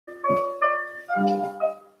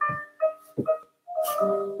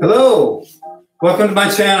Hello, welcome to my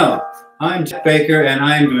channel. I'm Jeff Baker and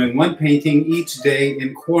I'm doing one painting each day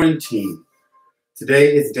in quarantine.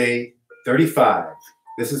 Today is day 35.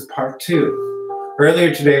 This is part 2.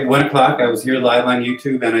 Earlier today at 1 o'clock I was here live on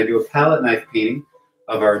YouTube and I do a palette knife painting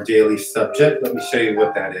of our daily subject. Let me show you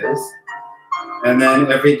what that is. And then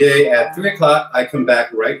every day at 3 o'clock I come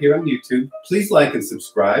back right here on YouTube. Please like and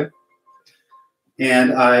subscribe.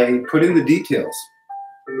 And I put in the details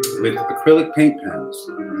with acrylic paint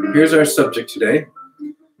pens. Here's our subject today.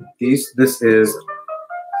 This is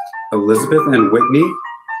Elizabeth and Whitney,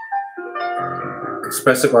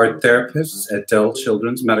 expressive art therapists at Dell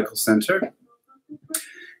Children's Medical Center.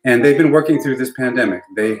 And they've been working through this pandemic.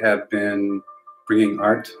 They have been bringing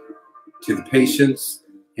art to the patients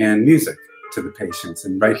and music to the patients.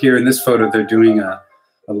 And right here in this photo, they're doing a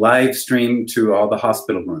live stream to all the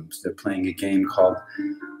hospital rooms. They're playing a game called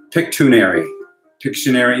Pictionary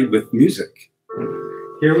with music.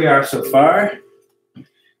 Here we are so far.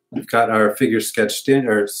 We've got our figure sketched in,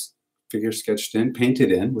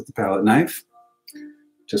 painted in with the palette knife,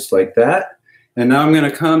 just like that. And now I'm going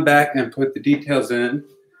to come back and put the details in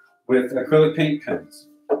with acrylic paint pens.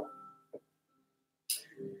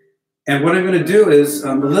 And what I'm going to do is,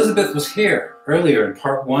 Elizabeth was here earlier in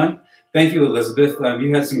part 1. Thank you, Elizabeth.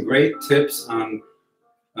 You had some great tips on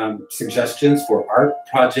suggestions for art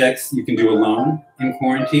projects you can do alone in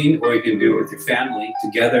quarantine, or you can do it with your family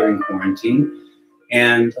together in quarantine.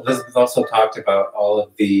 And Elizabeth also talked about all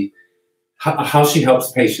of the, how she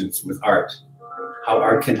helps patients with art, how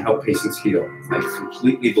art can help patients heal. I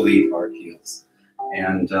completely believe art heals.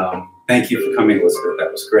 And thank you for coming, Elizabeth.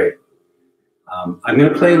 That was great. I'm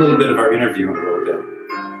going to play a little bit of our interview in a little bit.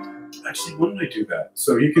 Actually, why don't I do that?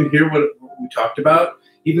 So you can hear what we talked about.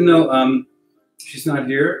 Even though she's not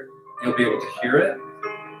here, you'll be able to hear it.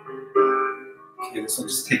 Okay, this will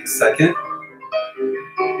just take a second.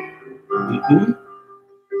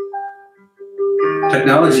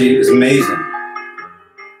 Technology is amazing.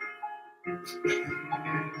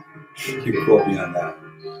 You quote me on that.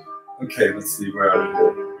 Okay, let's see, where are we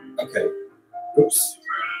here? Okay, oops.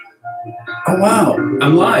 Oh wow,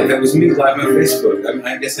 I'm live. That was me live on Facebook.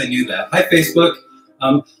 I guess I knew that. Hi, Facebook.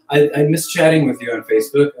 I miss chatting with you on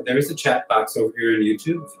Facebook. There is a chat box over here on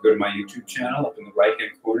YouTube. If you go to my YouTube channel up in the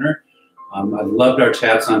right-hand corner. I loved our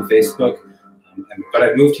chats on Facebook, but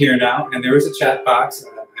I moved here now, and there is a chat box,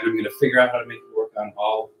 and I'm going to figure out how to make it work on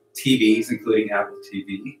all TVs, including Apple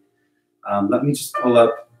TV. Let me just pull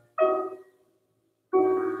up,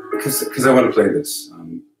 because I want to play this.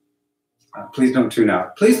 Please don't tune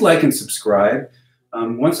out. Please like and subscribe.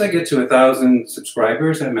 Once I get to 1,000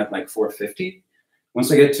 subscribers, I'm at like 450. Once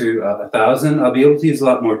I get to 1,000, I'll be able to use a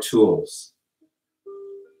lot more tools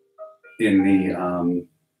in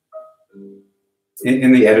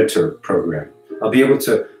the editor program. I'll be able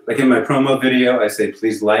to, like in my promo video, I say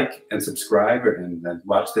please like and subscribe and then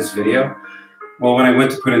watch this video. Well, when I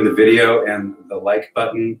went to put in the video and the like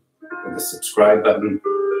button or the subscribe button,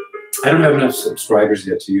 I don't have enough subscribers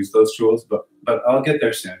yet to use those tools, but I'll get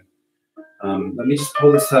there soon. Let me just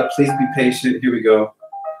pull this up. Please be patient. Here we go.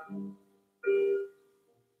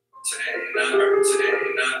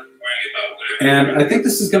 And I think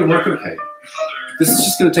this is going to work okay. This is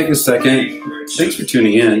just going to take a second. Thanks for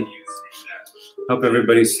tuning in. Hope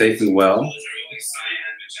everybody's safe and well.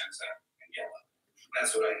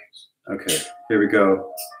 Okay, here we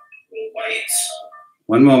go.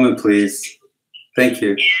 One moment, please. Thank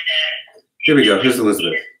you. Here we go. Here's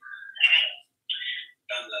Elizabeth.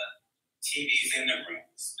 TVs in the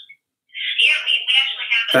rooms.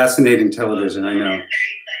 Fascinating television, I know.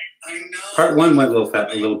 Part 1 went a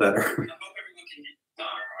little better.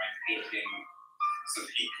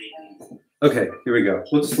 Okay, here we go.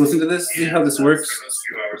 We'll just listen to this, see how this works. For those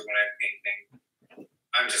few hours when I'm painting,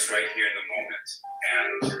 I'm just right here in the moment,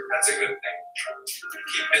 and that's a good thing.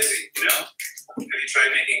 Keep busy, you know? Have you tried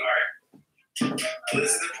making art?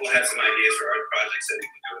 Elizabeth will have some ideas for art projects that we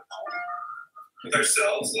can do at home with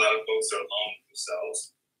ourselves. A lot of folks are alone with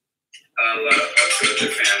themselves. A lot of folks are with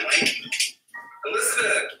their family.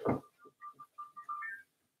 Elizabeth!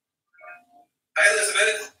 Hi,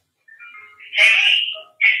 Elizabeth.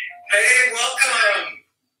 Hey, welcome.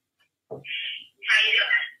 How you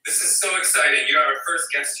doing? This is so exciting. You're our first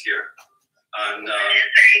guest here. On, very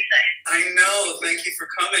exciting. I know. Thank you for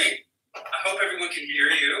coming. I hope everyone can hear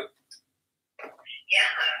you.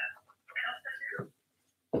 Yeah.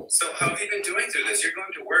 So how have you been doing through this? You're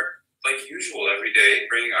going to work like usual every day,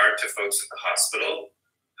 bringing art to folks at the hospital.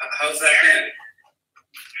 How's that been?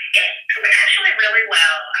 It's actually really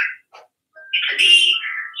well. To be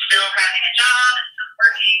still having a job and still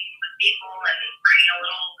working with people and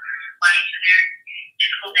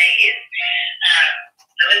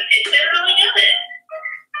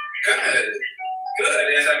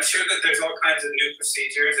all kinds of new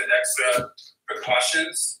procedures and extra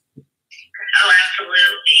precautions. Oh,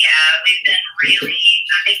 absolutely. Yeah, we've been really,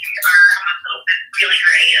 I think our hospital's been really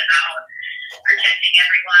great about protecting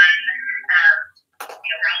everyone. We're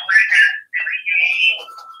all wearing masks every day.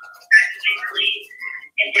 Practicing really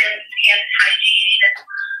intense hand hygiene.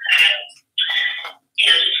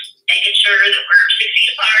 Just making sure that we're 6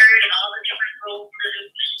 feet apart and all the different rules that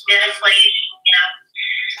have been in place,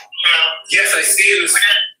 So, yes, I see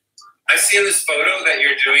in this photo that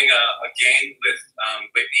you're doing a game with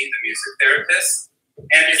Whitney, the music therapist.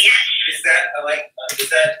 And is that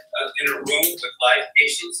in a room with live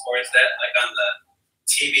patients, or is that like on the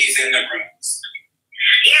TVs in the rooms?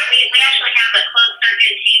 Yeah, we actually have a closed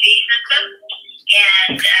circuit TV system,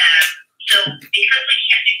 and so because we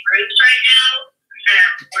can't do groups right now,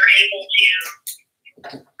 we're able to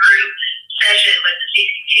group session with the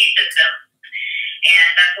CCTV system, and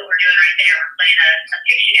that's what we're doing right there. We're playing a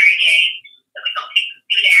Pictionary game that we call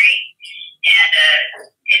Pictionary, and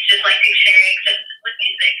it's just like Pictionary except with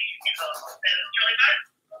music involved. So it's really fun.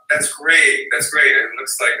 That's great. That's great. It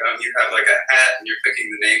looks like you have like a hat, and you're picking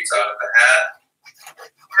the names out of the hat.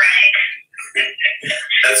 Right.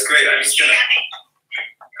 That's great. I'm just gonna.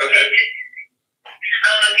 Go ahead. I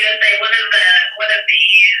was gonna say one of the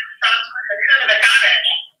songs was Hakuna Matata.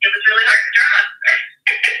 It was really hard to draw.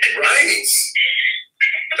 Right.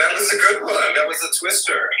 That was a good one. That was a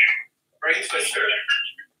twister. Brain twister.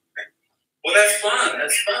 Well, that's fun.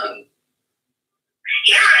 That's fun.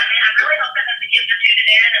 Yeah, I'm really hoping that the kids are tuning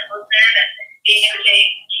in and listening and being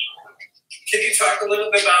entertained. Can you talk a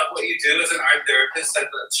little bit about what you do as an art therapist at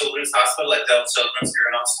the Children's Hospital at Dell Children's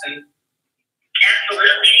here in Austin?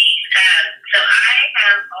 Absolutely. So I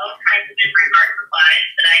have all kinds of different art supplies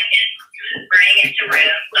that I can bring into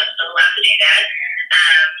rooms. I'm still allowed to do that.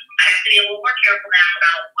 I have to be a little more careful now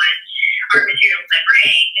about what art materials I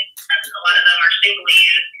bring. A lot of them are single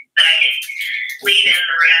use that I can leave in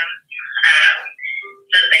the room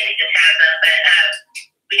so that they can just have them. But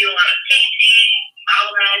we do a lot of painting,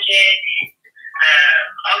 model magic,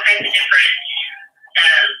 all kinds of different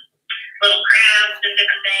little crafts and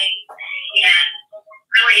different things. And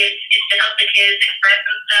really it's to help the kids express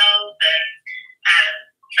themselves, and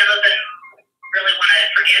some of them really want to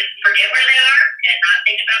forget where they are and not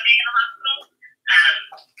think about being in the hospital.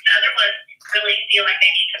 The other ones really feel like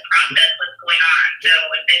they need to process what's going on. So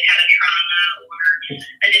if they've had a trauma or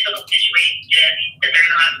a difficult situation that they're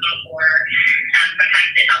in the hospital for,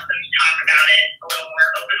 sometimes it helps them talk about it a little more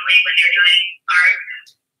openly when they're doing art.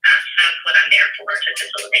 So that's what I'm there for, to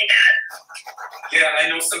facilitate that. Yeah, I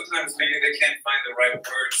know sometimes maybe they can't find the right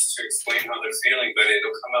words to explain how they're feeling, but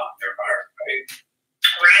it'll come out in their art, right?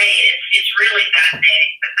 Right. It's really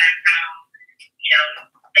fascinating sometimes how,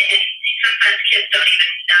 sometimes kids don't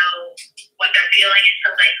even know what they're feeling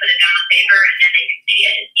until they put it down on paper, and then they can see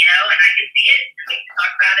it, and I can see it, and we can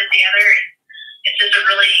talk about it together. And it's just a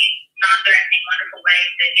really non-threatening, wonderful way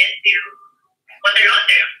to get to what they're going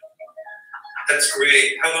through. That's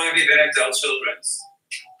great. How long have you been at Dell Children's?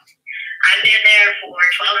 I've been there for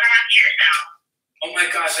 12 and a half years now. Oh my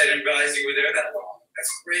gosh, I didn't realize you were there that long.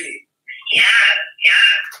 That's great. Yeah.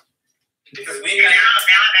 Because we met about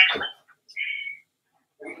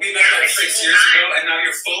 6 years ago, and now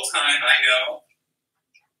you're full-time, I know.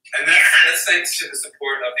 And that's thanks to the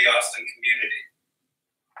support of the Austin community.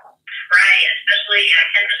 Right, especially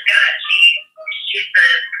Kendra Scott. She's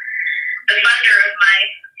the funder of my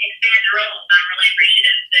expanded roles. I'm really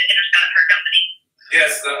appreciative to Kendra Scott and her company.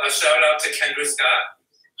 Yes, a shout out to Kendra Scott.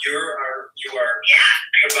 You are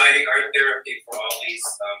providing art therapy for all these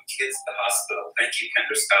kids at the hospital. Thank you,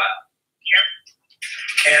 Kendra Scott. Yep.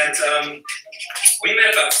 And we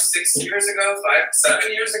met about 6 years ago,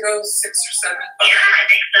 7 years ago, 6 or 7. Yeah, I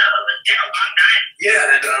think so. It's been a long time.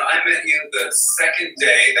 Yeah, and I met you the second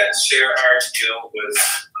day that Share Our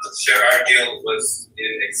Deal was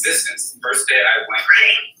in existence. The first day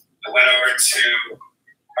I went over to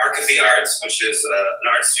Arc of the Arts, which is an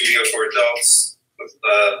art studio for adults with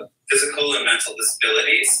physical and mental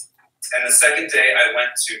disabilities. And the second day I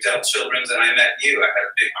went to Dell Children's and I met you. I had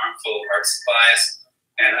a big armful of art supplies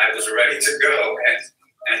and I was ready to go.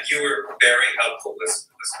 And you were very helpful, Elizabeth.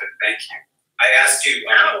 Thank you. I asked you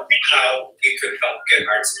how we could help get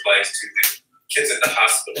art supplies to the kids at the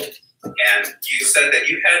hospital. And you said that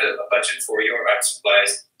you had a budget for your art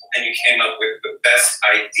supplies and you came up with the best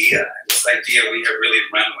idea. And this idea we have really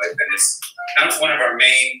run with, and it's kind of one of our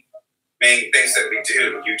main things that we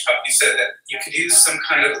do. You said that you could use some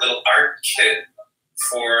kind of little art kit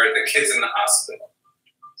for the kids in the hospital.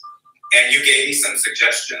 And you gave me some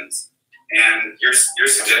suggestions, and your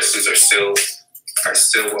suggestions are still are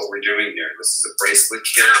still what we're doing here. This is a bracelet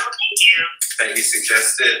kit that you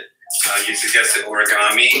suggested. You suggested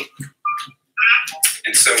origami.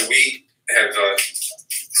 And so we have,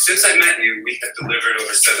 since I met you, we have delivered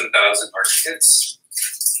over 7,000 art kits.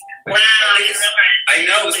 Wow, I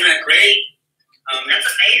know, isn't that great? That's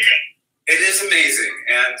amazing. It is amazing,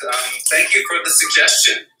 and thank you for the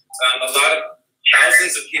suggestion. A lot of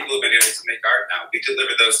thousands of people have been able to make art now. We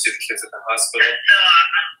deliver those to the kids at the hospital. That's so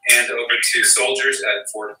awesome. And over to soldiers at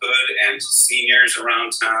Fort Hood and to seniors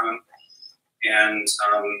around town. And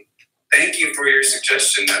thank you for your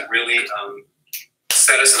suggestion. That really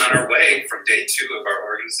set us on our way from day 2 of our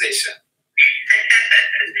organization.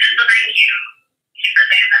 Well, thank you.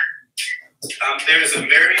 There's a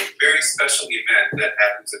very, very special event that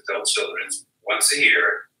happens at Del Children's once a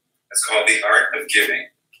year. It's called the Art of Giving.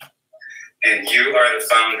 And you are the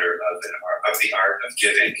founder of the Art of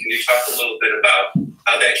Giving. Can you talk a little bit about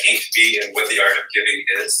how that came to be and what the Art of Giving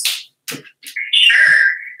is? Sure.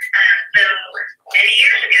 So many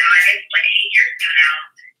years ago, I think like 8 years ago now,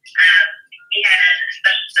 we had a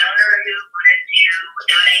special donor who wanted to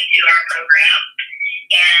donate to our program.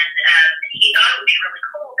 And he thought it would be really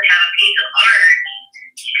cool to have a piece of art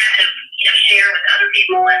to kind of, share with other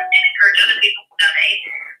people and encourage other people to donate.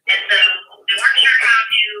 And so we weren't sure how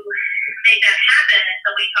to make that happen. And so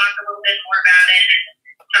we talked a little bit more about it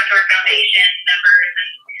and talked to our foundation members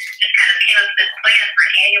and just kind of came up with this plan for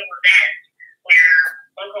an annual event where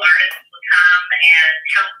local artists would come and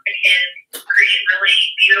help the kids create really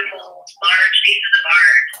beautiful, large pieces of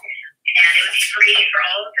art. And it would be free for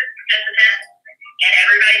all of the participants. And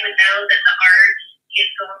everybody would know that the art is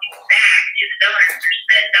going back to the donors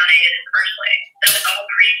that donated in the first place. So it's all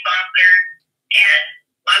pre-sponsored, and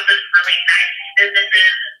lots of really nice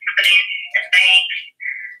businesses and companies and banks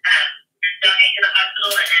donate to the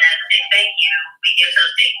hospital, and then as a big thank you, we give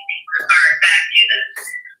those big pieces of art back to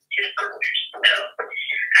the soldiers.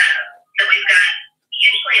 So we've got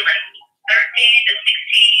usually like 13 to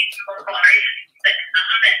 16 local artists that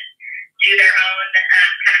come and do their own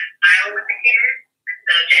kind of style with the kids.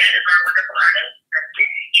 So Jed is our wonderful artist.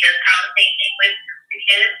 He does palette painting with the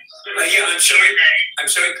kids. Yeah, I'm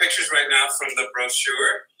showing pictures right now from the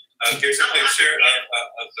brochure. Here's a picture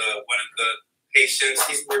of one of the patients.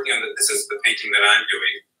 He's working on this is the painting that I'm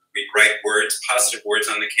doing. We write words, positive words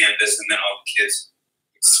on the canvas, and then all the kids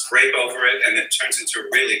scrape over it, and it turns into a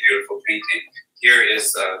really beautiful painting. Here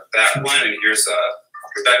is that one, and here's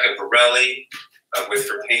Rebecca Borelli with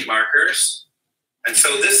her paint markers. And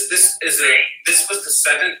so this was the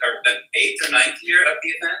 7th or the 8th or 9th year of the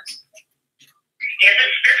event? Yeah,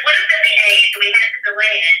 this would have been the 8th. We had to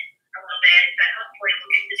delay it a little bit, but hopefully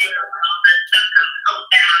we'll get to do it when all this stuff comes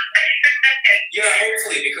down. Yeah,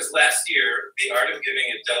 hopefully, because last year, the Art of Giving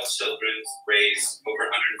at Del Children's raised over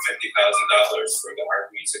 $150,000 for the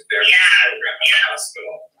art music therapy program at the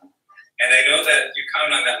hospital. And I know that you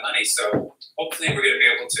count on that money, so hopefully we're going to be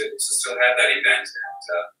able to still have that event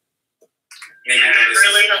and maybe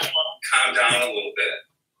really helpful. Calm down a little bit.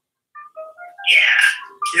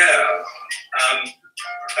 Yeah.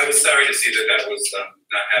 I was sorry to see that was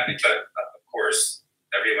not happening, but of course,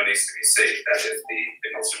 everyone needs to be safe. That is the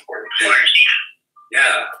most important thing. Of course,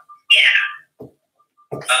 yeah.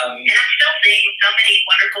 And I'm still seeing so many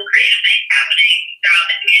wonderful creative things happening throughout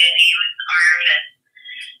the community with art,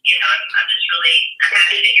 and I'm just really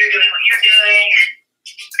happy that you're doing what you're doing, and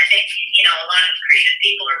I think a lot of creative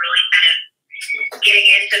people are really kind of getting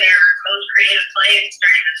into their most creative place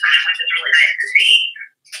during this time, which is really nice to see.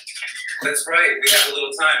 That's right. We have a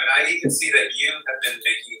little time, and I even see that you have been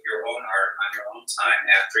making your own art on your own time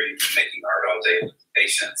after you've been making art all day with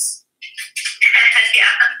patients. Yeah.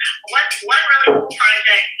 One really cool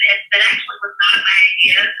project that actually was not my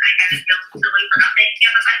idea. I kind of feel silly for not thinking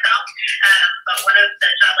of it myself. But one of the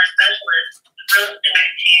child life specialists really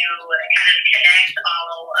wanted to kind of connect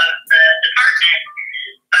all of the department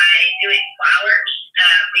by doing flowers.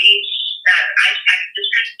 I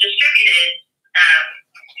distributed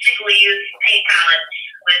single-use paint palettes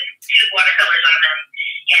with 2 watercolors on them,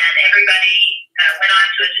 and everybody went on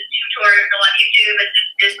to a tutorial on YouTube and just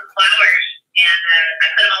did some flowers, and I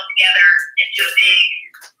put them all together into a big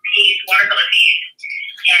watercolor piece,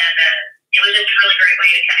 and it was just a really great way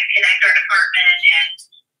to kind of connect our department and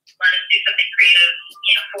let us do something creative,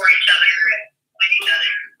 for each other and with each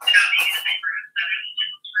other without being in the same room. So it was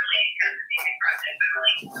just really kind of a amazing project. I'm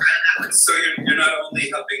really proud of that one. So you're not only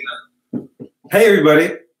helping them. Hey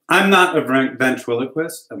everybody, I'm not a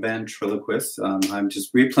ventriloquist. I'm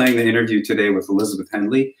just replaying the interview today with Elizabeth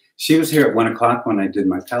Hendley. She was here at 1 o'clock when I did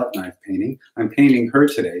my palette knife painting. I'm painting her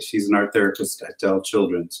today. She's an art therapist at Del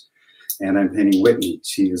Children's. And I'm painting Whitney.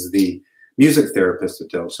 She is the music therapists at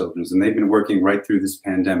Dell Children's, and they've been working right through this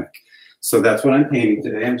pandemic. So that's what I'm painting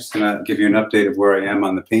today. I'm just going to give you an update of where I am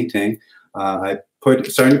on the painting.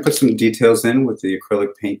 Starting to put some details in with the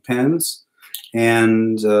acrylic paint pens.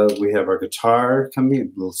 And we have our guitar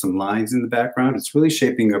coming, some lines in the background. It's really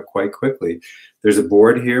shaping up quite quickly. There's a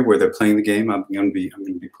board here where they're playing the game. I'm going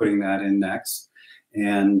to be putting that in next.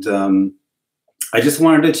 And I just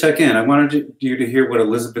wanted to check in. I wanted you to hear what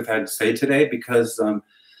Elizabeth had to say today, because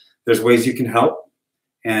there's ways you can help,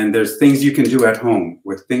 and there's things you can do at home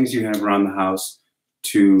with things you have around the house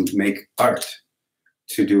to make art,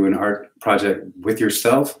 to do an art project with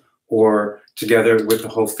yourself or together with the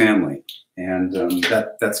whole family. And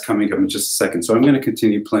that's coming up in just a second. So I'm going to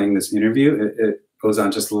continue playing this interview. It goes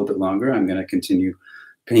on just a little bit longer. I'm going to continue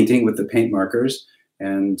painting with the paint markers,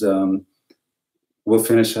 and we'll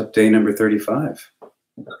finish up day number 35.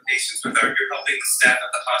 Patients with art, you're helping the staff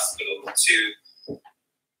at the hospital to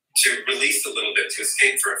release a little bit, to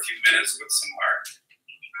escape for a few minutes with some art.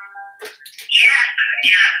 Yeah,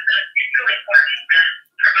 it's really important to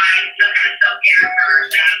provide some kind of self-care for our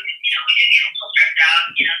staff. We get people stressed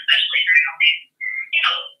out, especially during all these,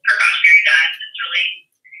 precautionary times. It's really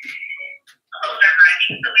a little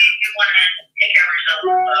nerve-wracking, so we want to take care of ourselves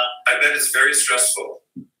as well. I bet it's very stressful.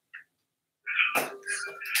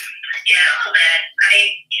 Yeah, a little bit. I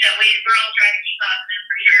mean, we're all trying to keep positive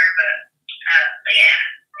for sure, but yeah,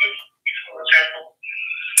 it's a little stressful.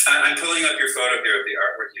 I'm pulling up your photo here of the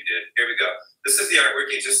artwork you did. Here we go. This is the artwork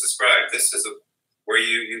you just described. This is where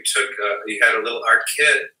you took, you had a little art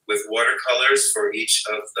kit with watercolors for each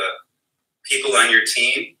of the people on your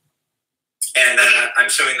team. And then I'm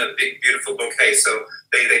showing the big, beautiful bouquet. So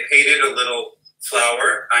they painted a little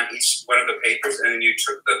flower on each one of the papers, and then you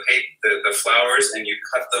took the flowers and you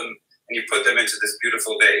cut them and you put them into this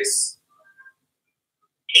beautiful vase.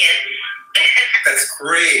 Yeah. That's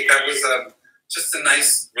great. That was just a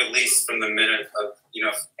nice release from the minute of,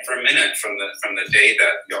 for a minute from the day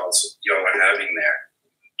that y'all are having there.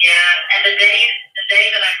 Yeah, and the day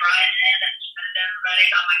that I brought it in and showed everybody,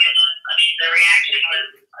 oh my goodness, I mean, the reaction was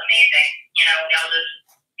amazing. Y'all just,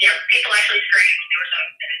 people actually screamed. They were so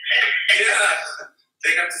excited. Yeah,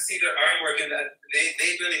 they got to see their artwork, and that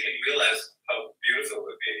they really didn't realize how beautiful it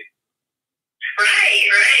would be. Right,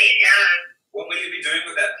 yeah. What will you be doing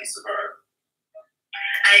with that piece of art?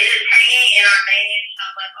 It is hanging in our main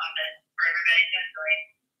shop left office for everybody to enjoy.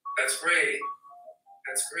 That's great.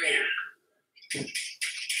 That's great.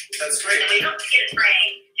 That's great. And we hope to get it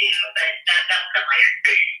framed too, but that'll come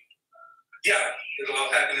later. Yeah, it'll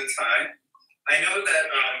all happen in time. I know that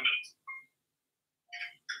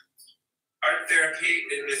art therapy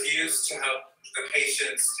is used to help the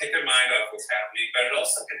patients take their mind off what's happening, but it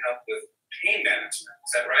also can help with pain management.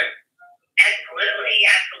 Is that right? Absolutely.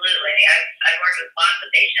 I've worked with lots of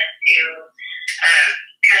patients who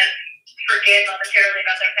kind of forget momentarily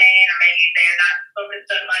about their pain, or maybe they're not focused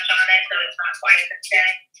so much on it, so it's not quite as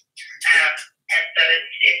intense. And so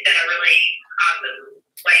it's been a really awesome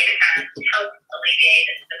way to kind of help alleviate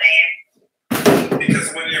the pain. Because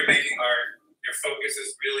when you're making art, your focus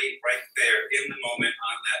is really right there in the moment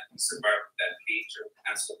on that piece of art, that page or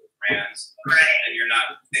pencil or crayons, right? And you're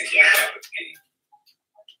not thinking about the pain.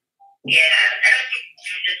 Yeah, and I think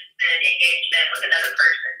just the engagement with another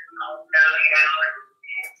person also, and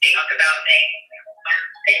they talk about things,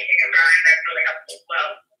 painting and drawing, that's really helpful as well.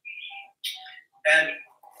 And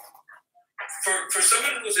for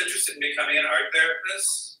someone who's interested in becoming an art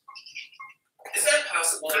therapist, is that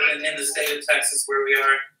possible in the state of Texas where we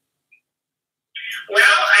are?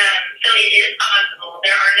 Well, so it is possible.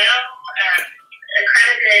 There are no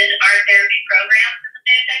accredited art therapy programs in the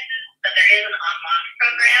state of Texas, but there is an online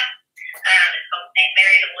program. It's called St.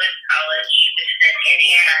 Mary the Woods College, which is in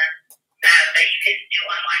Indiana, that you can do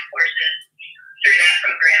online courses through that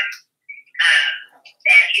program.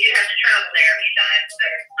 And you do have to travel there a few times, so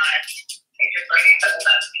it's just like a couple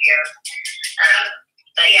times a year.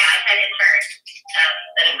 But yeah, I've had interns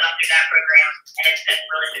that have gone through that program, and it's been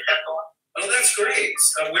really successful. Oh, that's great.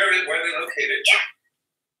 Where are they located? Yeah.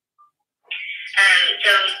 So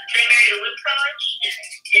St. Mary the Woods College is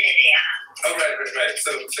in Indiana. Oh, right.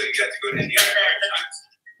 So you got to go to Indiana.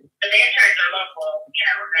 But the interns are local,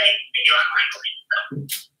 they do online courses. So.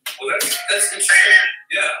 Well, that's interesting.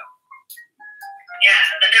 Yeah. Yeah,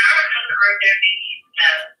 but there are other art therapy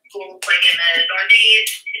schools like in the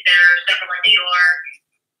Northeast. There are several in New York.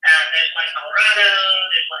 There's one in Colorado.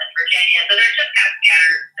 There's one in Virginia. So they're just kind of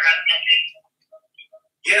scattered throughout the country.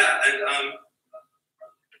 Yeah, and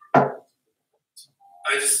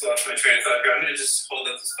I just lost my train of thought here. I'm going to just hold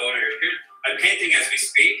up this photo here. I'm painting as we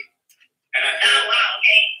speak. And Oh, wow,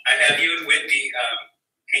 okay. I have you and Whitney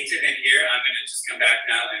painted in here on going to just come back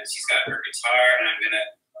now, and she's got her guitar, and I'm going to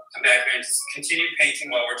come back here and just continue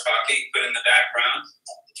painting while we're talking, put in the background.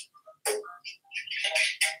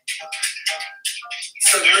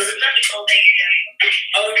 So Yeah, it's such a cool thing you're doing.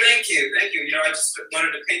 oh, thank you, thank you. You know, I just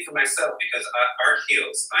wanted to paint for myself because art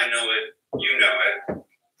heals. I know it, you know it.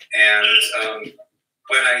 And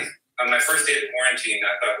when on my first day of quarantine,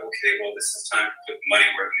 I thought, okay, well, this is time to put money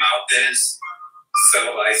where the mouth is.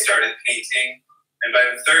 So I started painting. And by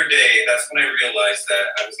the third day, that's when I realized that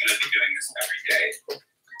I was going to be doing this every day.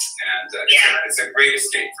 And it's a great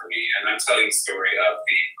escape for me. And I'm telling the story of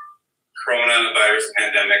the coronavirus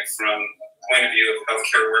pandemic from the point of view of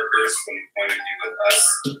healthcare workers, from the point of view of us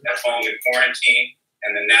at home in quarantine,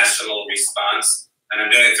 and the national response. And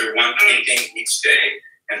I'm doing it through one painting each day.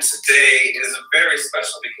 And today is very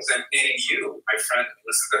special because I'm painting you, my friend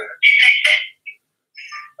Elizabeth.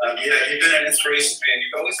 You've been an inspiration to me, and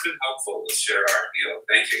you've always been helpful to share our deal.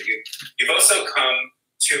 Thank you. You've also come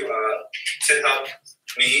to help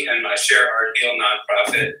me and my Share Our Deal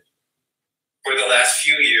nonprofit for the last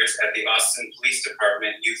few years at the Austin Police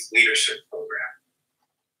Department Youth Leadership Program.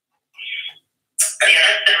 And yeah,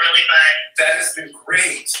 that's been really fun. That has been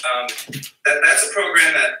great. That's a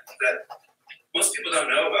program that most people don't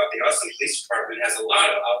know about. The Austin Police Department has a lot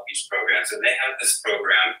of outreach programs, and they have this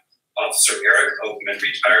program. Officer Eric Oakman,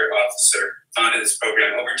 retired officer, founded this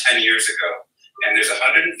program over 10 years ago. And there's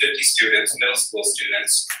 150 students, middle school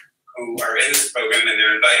students, who are in this program, and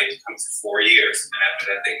they're invited to come for 4 years. And after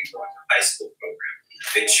that, they can go into the high school program.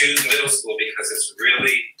 They choose middle school because it's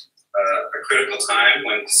really a critical time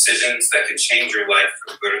when decisions that can change your life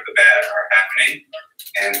for the good or the bad are happening.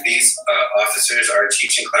 And these officers are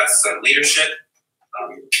teaching classes on leadership.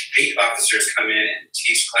 Beat officers come in and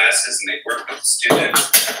teach classes, and they work with the students.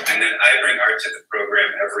 And then I bring art to the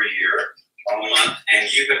program every year, all month. And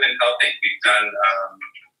you have been helping. We've done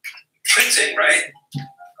printing, right?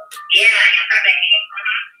 Yeah, printmaking.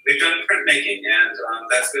 We've done printmaking, and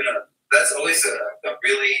that's always a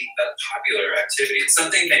really popular activity. It's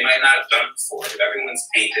something they might not have done before. Everyone's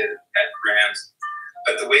painted at grams.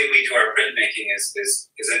 But the way we do our printmaking is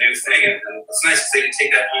a new thing, and it's nice because they can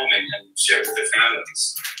take that home and share it with their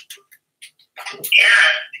families. Yeah.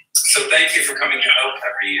 So thank you for coming to help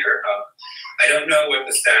every year. I don't know what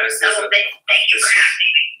the status is. Oh, thank you for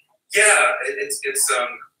asking me. Yeah,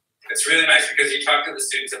 it's really nice because you talk to the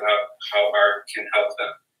students about how art can help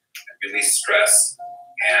them release stress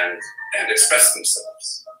and express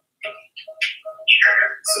themselves.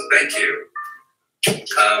 Sure. So thank you.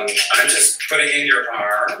 I'm just putting in your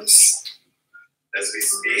arms as we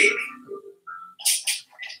speak.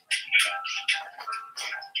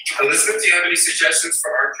 Elizabeth, do you have any suggestions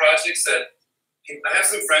for art projects? I have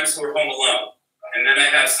some friends who are home alone, and then I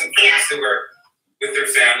have some friends who are with their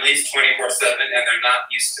families 24/7, and they're not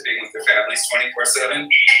used to being with their families 24/7.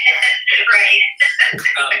 Right.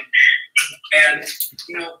 And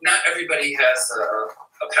not everybody has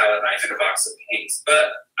a palette knife and a box of paints,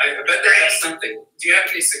 but I bet they have something. Do you have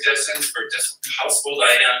any suggestions for just household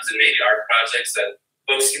items and maybe art projects that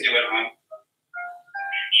folks can do at home?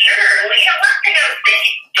 Sure. Well, one thing I was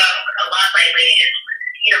thinking about a lot lately is,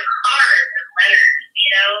 cards and letters,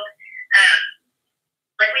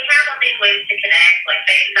 like we have all these ways to connect, like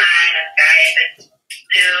FaceTime and Skype and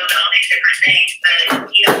Zoom and all these different things, but,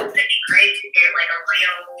 it'd be great to get, like, a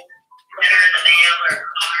real letter in the mail or a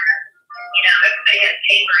card. Everybody has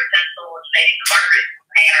paper and pencils, maybe cards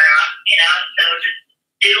hanging around, so just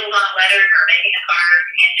doodles on a letter or making a card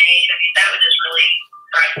handmade. I mean, that would just really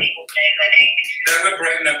brighten people's days, I think. That would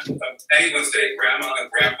brighten up anyone's day. Grandma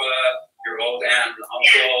and grandpa, your old aunt and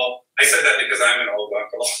uncle. Yeah. I said that because I'm an old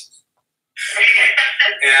uncle.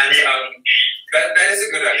 And that is a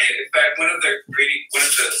good idea. In fact, one of the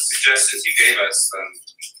suggestions you gave us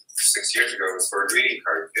 6 years ago was for a greeting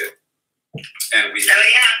card kit. And we, that's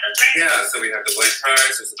right. Yeah, so we have the blank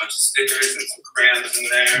cards, there's a bunch of stickers and some crayons in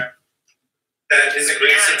there. That is a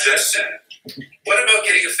great suggestion. What about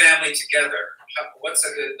getting a family together? What's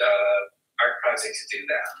a good art project to do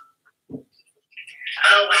that?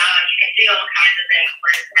 Oh, wow. You can do all kinds of things. For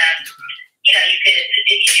instance, you could, if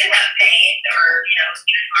you do have paint or, use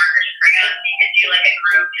markers and crayons, you could do like a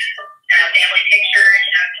group family picture.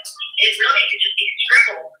 It really could just be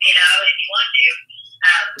scribbled, if you want to.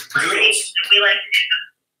 Doodles. We like to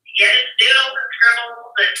do doodles and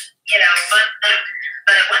scribbles and, fun stuff.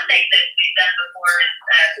 But one thing that we've done before is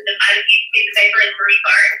to divide a piece of paper in 3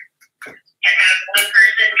 parts and have one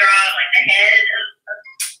person draw like the head of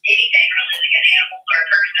anything, really, like an animal or a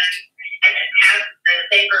person, and then have the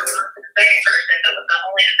paper work for the second person, but with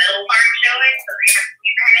only the middle part showing, so they have to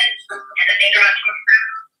see their heads, and then they draw 2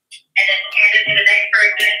 and then hand it to the next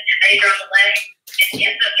person, and they draw the leg,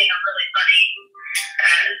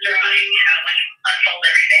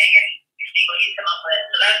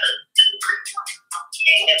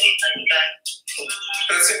 fun.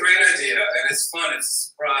 That's a great idea, and it's fun. It's a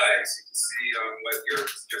surprise. You can see what your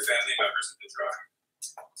family members have been drawing.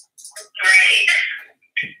 Right.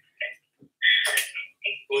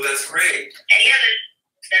 Well, that's great. And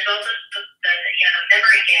there's also the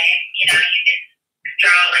memory game. You know, you can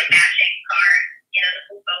draw like matching cards. You know, to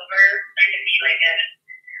flip over. There can be like an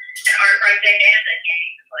art project and a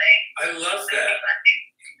game to play. I love that.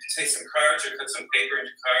 You take some cards or cut some paper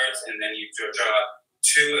into cards, and then you draw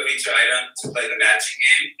 2 of each item to play the matching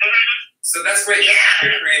game. Mm-hmm. So that's great. Yeah.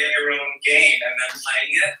 You're creating your own game and then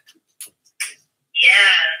playing it.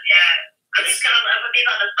 Yeah. I'm just gonna put these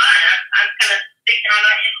on the spot. I'm kind of thinking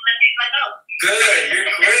about implementing myself. Good.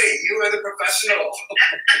 You're great. You are the professional.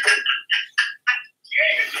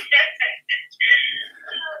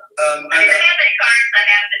 The handmade cards I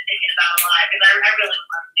have been thinking about a lot because I really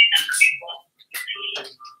love to do that for people.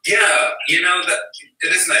 Yeah, you know that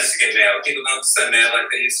it is nice to get mail. People don't send mail like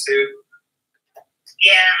they used to.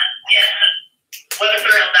 Yeah. What a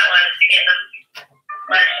thrill that was to get them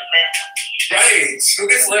letters in the mail. Right. Who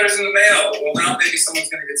gets letters in the mail? Well, now maybe someone's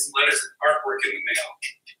going to get some letters and artwork in the mail.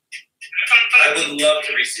 I would love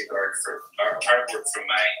to receive artwork from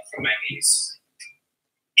my niece.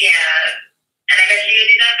 Yeah. And I bet you could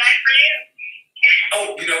do that back for you.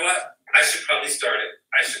 Oh, you know what? I should probably start it.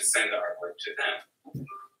 I should send the artwork to them.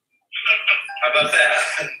 How about that?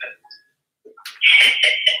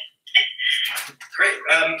 Great.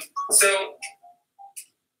 So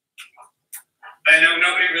I know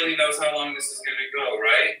nobody really knows how long this is going to go,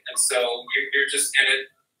 right? And so you're just in it,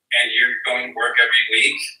 and you're going to work every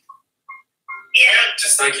week. Yeah.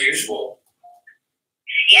 Just like usual.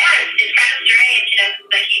 Yeah, it's kind of strange, you know,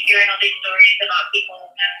 I keep hearing all these stories about people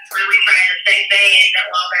just really trying to stay sane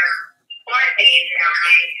while they're quarantined. You know,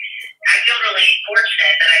 I feel really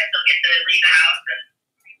fortunate that I still get to leave the house and,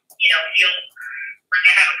 you know, feel like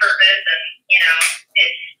I have a purpose, and, you know,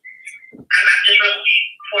 I'm just really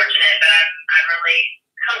fortunate, but I'm really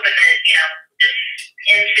hoping that, you know, this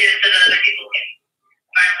ends so that other people can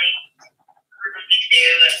finally do what we need to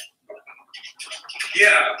do.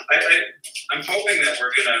 Yeah, I'm hoping that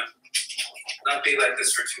we're gonna not be like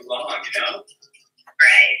this for too long, you know?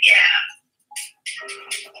 Right, yeah.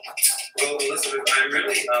 Well, Elizabeth, I'm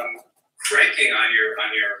really cranking on your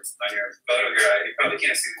photo here. You probably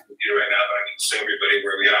can't see the computer right now, but I can show everybody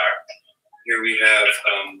where we are. Here we have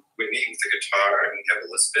Whitney with the guitar, and we have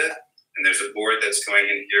Elizabeth, and there's a board that's going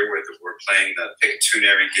in here where we're playing the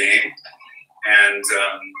Pictionary game, and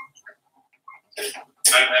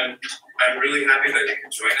I'm really happy that you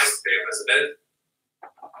could join us today, Elizabeth.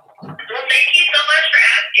 Well, thank you so much for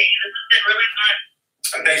asking. This has been really fun.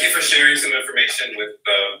 And thank you for sharing some information with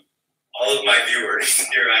all of my viewers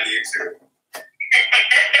here on YouTube.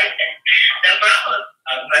 No problem.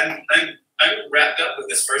 I'm wrapped up with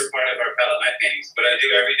this first part of our palette knife paintings. What I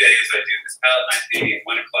do every day is I do this palette knife painting at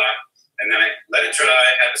 1 o'clock, and then I let it dry,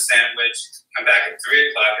 have a sandwich, come back at 3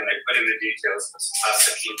 o'clock, and I put in the details of some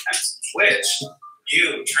pasta pencils, which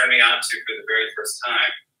you turned me on to for the very first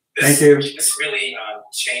time. Thank you. This really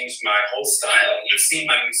changed my whole style. You've seen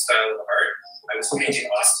my new style of art. I was painting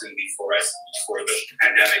Austin before the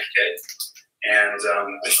pandemic hit. And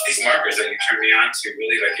these markers that you turned me on to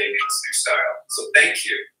really gave me this new style. So thank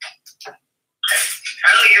you.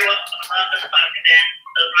 Oh, you're welcome. I love this book, Dan.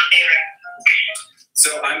 Those are my favorite. So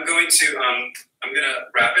I'm going to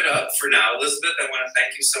wrap it up for now. Elizabeth, I want to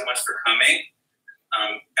thank you so much for coming.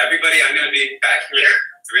 Everybody, I'm going to be back here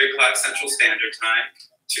at 3 o'clock Central Standard Time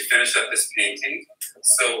to finish up this painting.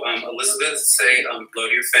 So Elizabeth, say hello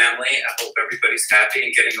to your family. I hope everybody's happy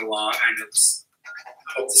and getting along. I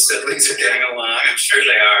hope the siblings are getting along. I'm sure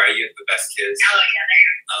they are. You have the best kids. Oh, yeah, they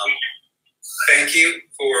are. Thank you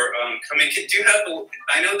for coming. Do you have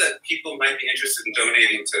I know that people might be interested in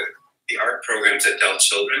donating to the art programs at Dell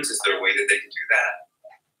Children's. Is there a way that they can do that?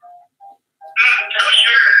 Oh,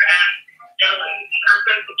 sure.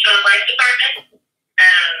 The life department,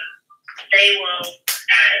 they will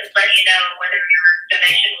let you know whether your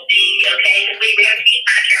donation will be okay. Because we have to be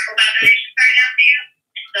kind of careful about donations right now too.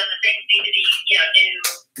 So the things need to be, new,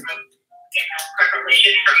 preferably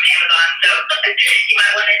shipped from Amazon. So you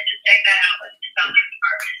might want to just check that out with the life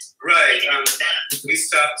department. Right. We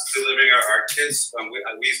stopped delivering our art kits. I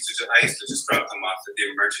used to just drop them off at the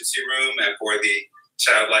emergency room and for the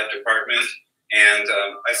child life department. And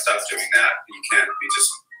I stopped doing that. You can't be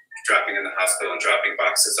just dropping in the hospital and dropping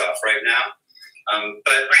boxes off right now.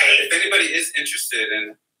 But if anybody is interested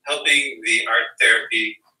in helping the art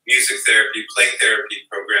therapy, music therapy, play therapy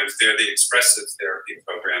programs, they're the expressive therapy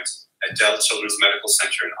programs at Dell Children's Medical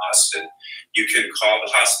Center in Austin. You can call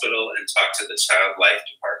the hospital and talk to the child life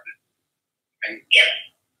department. Right? Yep.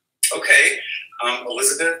 Okay.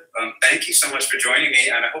 Elizabeth, thank you so much for joining me,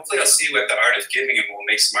 and hopefully I'll see you at the Art of Giving, and we'll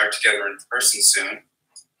make some art together in person soon.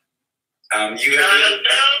 You've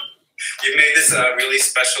made this a really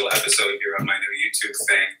special episode here on my new YouTube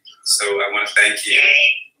thing, so I want to thank you.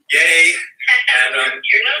 Yay! And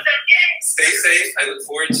You're welcome. stay safe. I look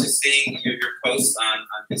forward to seeing your posts on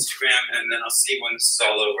Instagram, and then I'll see you when this is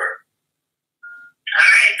all over. All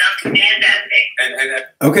right, sounds fantastic.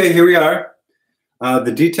 Okay, here we are.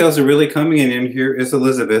 The details are really coming in, and here is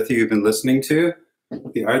Elizabeth, who you've been listening to,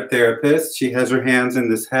 the art therapist. She has her hands in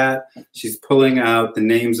this hat. She's pulling out the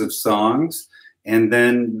names of songs, and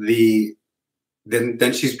then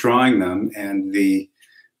then she's drawing them, and the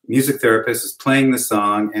music therapist is playing the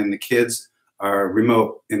song, and the kids are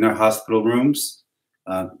remote in their hospital rooms,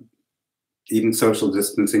 even social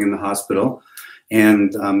distancing in the hospital,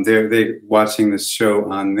 and they're watching this show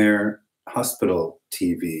on their hospital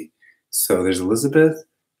TV. So there's Elizabeth,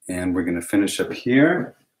 and we're going to finish up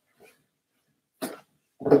here.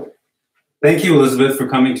 Thank you, Elizabeth, for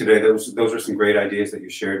coming today. Those are some great ideas that you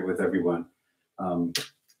shared with everyone.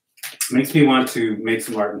 Makes me want to make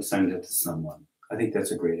some art and send it to someone. I think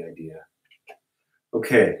that's a great idea.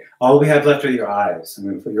 Okay, all we have left are your eyes. I'm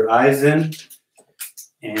going to put your eyes in,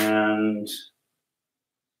 and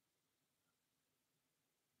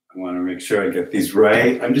I want to make sure I get these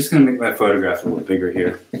right. I'm just going to make my photograph a little bigger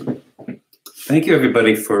here. Thank you,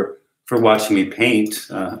 everybody, for watching me paint.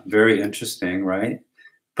 Very interesting, right?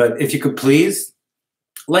 But if you could please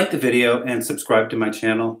like the video and subscribe to my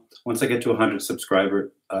channel. Once I get to 1,000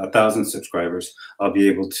 subscribers, I'll be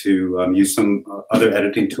able to use some other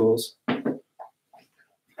editing tools.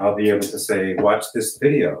 I'll be able to say, watch this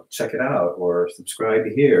video, check it out, or subscribe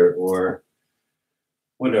here, or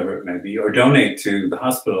whatever it may be, or donate to the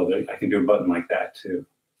hospital. I can do a button like that too.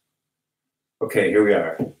 Okay, here we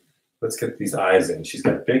are. Let's get these eyes in. She's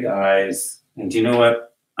got big eyes. And do you know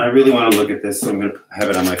what? I really want to look at this, so I'm going to have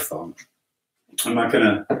it on my phone. I'm not going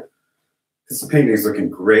to, this painting is looking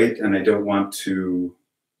great, and I don't want to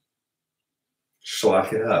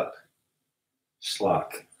schlock it up.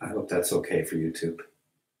 Schlock. I hope that's okay for YouTube.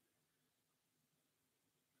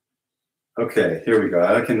 Okay, here we go.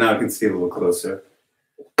 Now I can see it a little closer.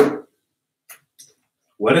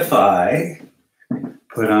 What if I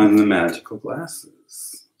put on the magical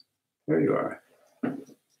glasses? There you are.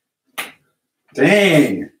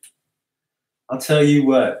 Dang! I'll tell you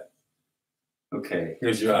what. Okay,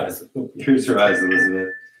 here's your eyes. Here's your eyes,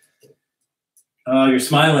 Elizabeth. Oh, you're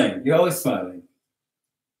smiling. You're always smiling.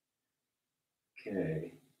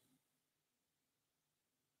 Okay.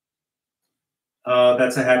 Oh,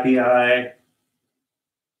 that's a happy eye.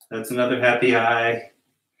 That's another happy eye.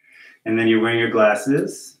 And then you're wearing your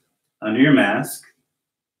glasses under your mask.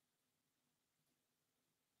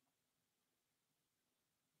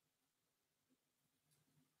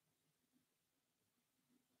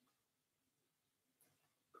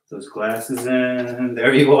 Put those glasses in.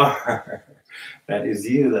 There you are. That is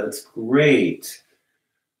you. That's great.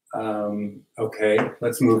 Okay,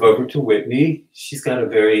 let's move over to Whitney. She's got a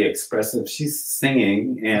very expressive, she's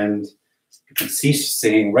singing, and you can see she's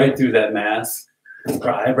singing right through that mask.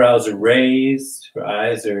 Her eyebrows are raised, her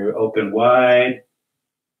eyes are open wide.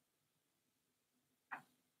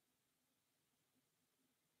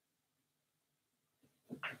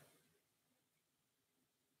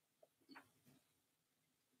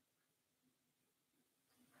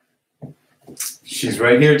 She's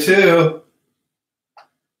right here too.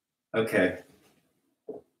 Okay.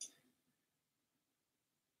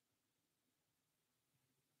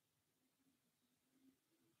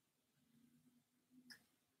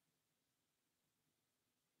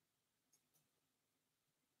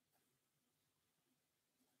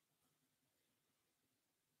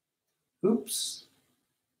 Oops.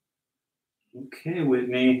 Okay,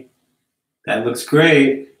 Whitney. That looks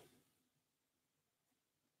great.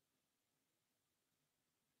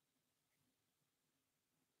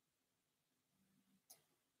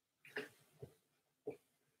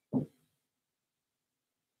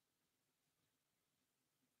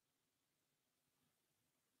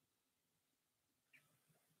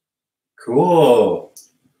 Cool.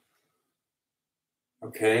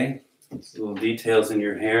 Okay. Little details in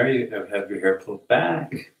your hair. You have your hair pulled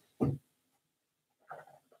back.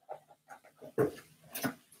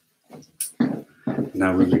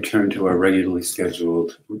 Now we return to our regularly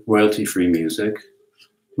scheduled royalty-free music.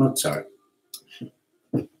 Mozart.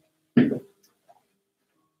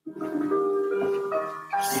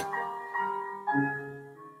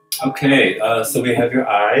 Okay, so we have your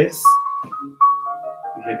eyes.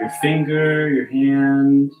 We have your finger, your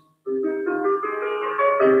hand.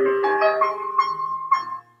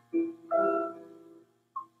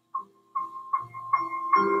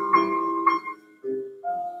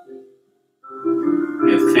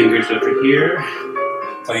 here,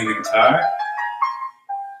 playing the guitar.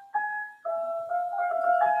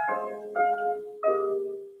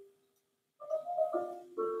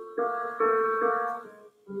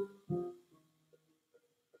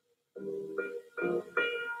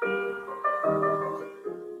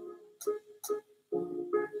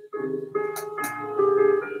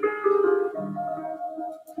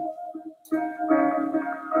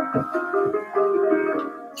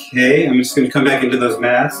 Okay, I'm just going to come back into those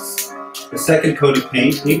masks. The second coat of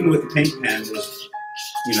paint, even with the paint pen, is,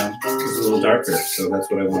 you know, is a little darker, so that's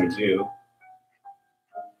what I want to do.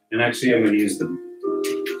 And actually, I'm going to use the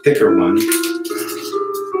thicker one.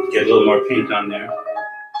 Get a little more paint on there.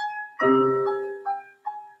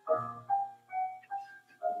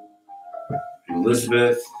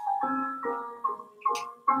 Elizabeth.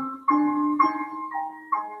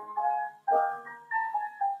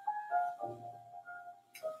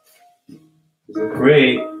 These look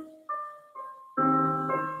great.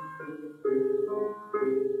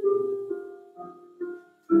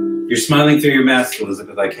 You're smiling through your mask,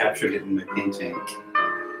 Elizabeth. I captured it in my painting.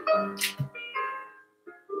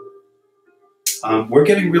 We're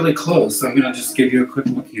getting really close, so I'm going to just give you a quick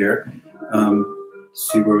look here.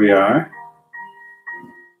 See where we are.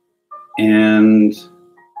 And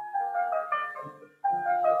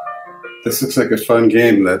this looks like a fun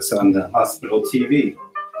game that's on the hospital TV.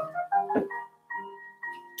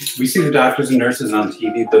 We see the doctors and nurses on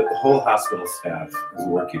TV, but the whole hospital staff is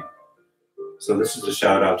working. So this is a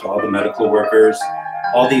shout out to all the medical workers,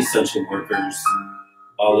 all the essential workers,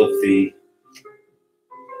 all of the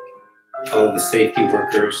safety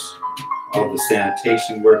workers, all of the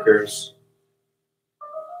sanitation workers.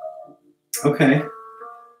 Okay.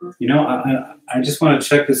 You know, I just want to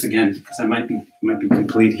check this again because I might be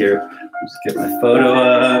complete here. Let's get my photo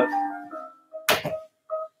up.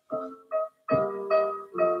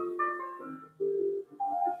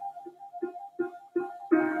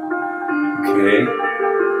 Okay.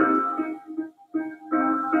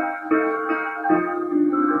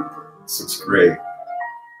 This looks great.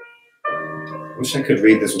 I wish I could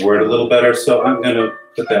read this word a little better, so I'm going to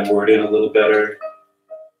put that word in a little better.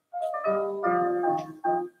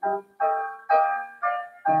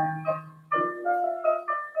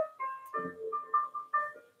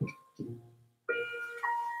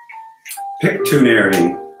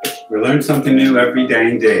 Pictionary. We learn something new every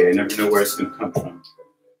dang day. I never know where it's going to come from.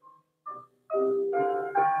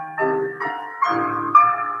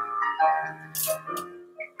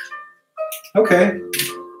 Okay,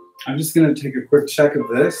 I'm just going to take a quick check of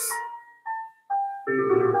this.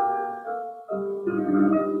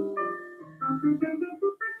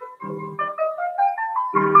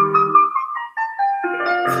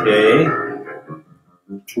 Okay,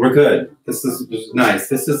 we're good. This is nice.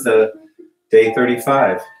 This is the day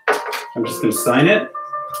 35. I'm just going to sign it.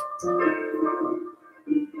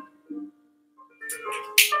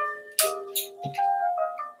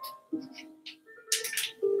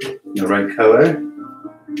 The right color.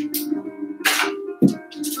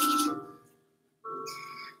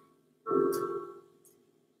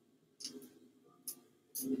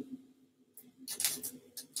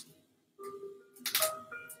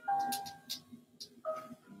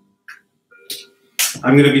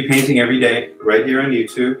 I'm going to be painting every day right here on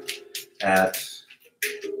YouTube at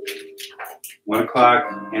 1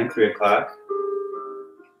 o'clock and 3 o'clock.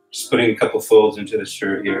 Just putting a couple folds into the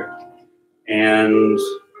shirt here. And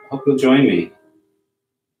I hope you'll join me.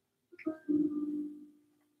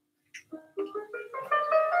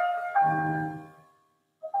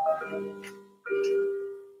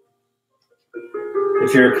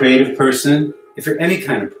 If you're a creative person, if you're any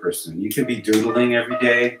kind of person, you could be doodling every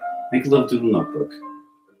day. Make a little doodle notebook.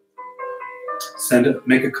 Send it,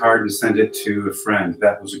 make a card and send it to a friend.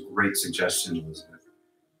 That was a great suggestion, Elizabeth.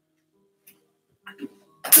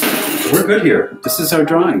 We're good here. This is our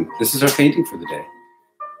drawing. This is our painting for the day.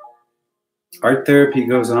 Art therapy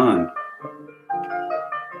goes on.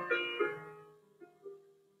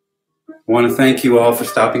 I want to thank you all for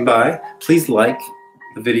stopping by. Please like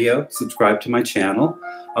the video, subscribe to my channel.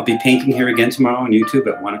 I'll be painting here again tomorrow on YouTube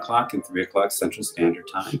at 1 o'clock and 3 o'clock Central Standard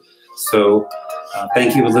Time. So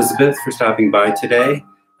thank you, Elizabeth, for stopping by today.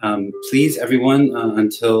 Please, everyone,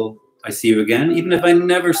 until I see you again, even if I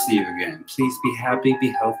never see you again, please be happy, be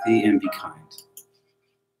healthy, and be kind.